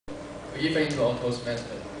evening to all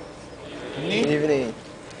Toastmaster. Good evening.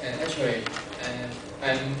 And actually,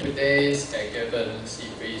 I'm today's Gavin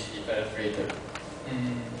C3 evaluator.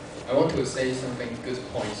 I want to say something good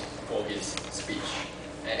points for his speech.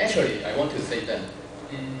 And actually, I want to say that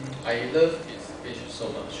I love his speech so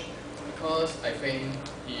much because I think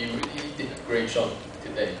he really did a great job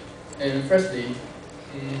today. And firstly,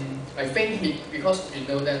 I think because you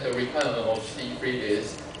know that the requirement of C3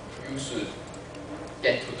 is you should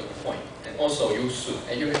get to the point, and also you should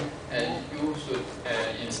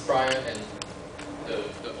inspire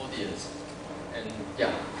the audience. And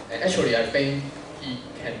yeah, and actually I think he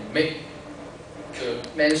can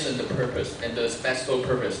mention the purpose and the special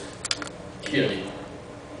purpose clearly.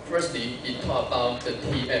 Firstly, he talked about the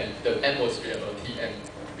TM, the atmosphere of TM,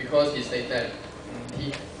 because he said that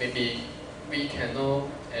maybe we cannot,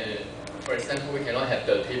 for example, we cannot have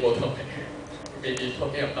the table topic. Maybe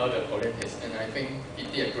talking about the politics, and I think he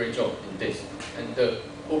did a great job in this. And the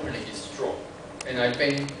opening is strong, and I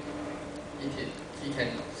think he can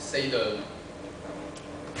say the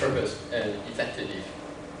purpose effectively.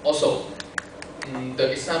 Also,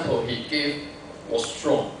 the example he gave was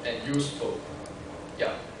strong and useful.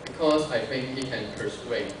 Yeah, because I think he can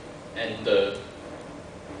persuade and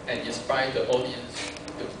inspire the audience,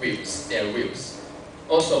 their views.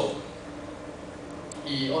 Also,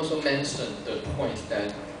 he also mentioned the points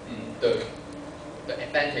that the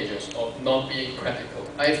advantages of not being critical.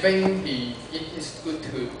 I think it is good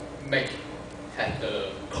to have the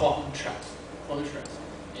contrast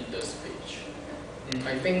in the speech.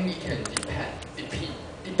 I think it can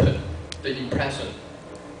deepen the impression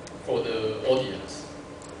for the audience.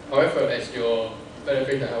 However, as your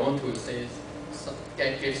evaluator, I want to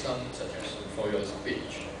give some suggestions for your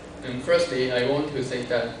speech. Firstly, I want to say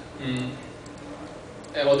that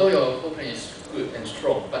although your opening is good and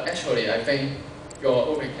strong, but actually I think your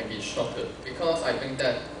opening can be shorter because I think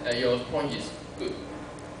that your point is good.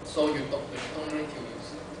 So you don't need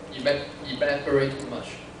to elaborate too much.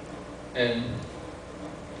 And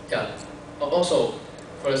yeah, also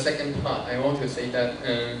for the second part, I want to say that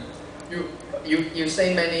you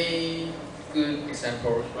say many good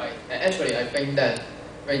examples, right? And actually, I think that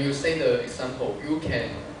when you say the example, you can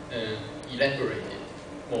elaborate it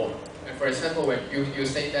more. For example, when you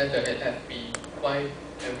say that the FB, why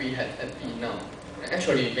we have FB now?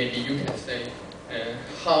 Actually, maybe you can say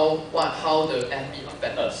how the FB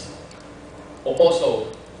affect us. Or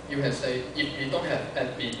also, you can say if we don't have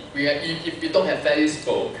FB, if we don't have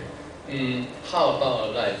Facebook, how about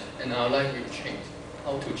our life? And our life will change.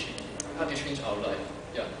 How to change it? How to change our life?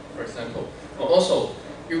 Yeah, for example. Or also,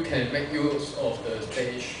 you can make use of the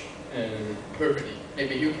stage perfectly.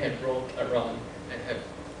 Maybe you can walk around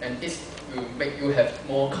and this will make you have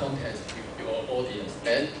more contact with your audience.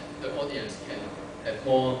 Then the audience can have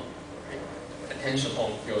more attention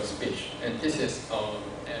on your speech. And this is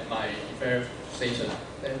my evaluation.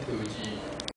 Thank you, G.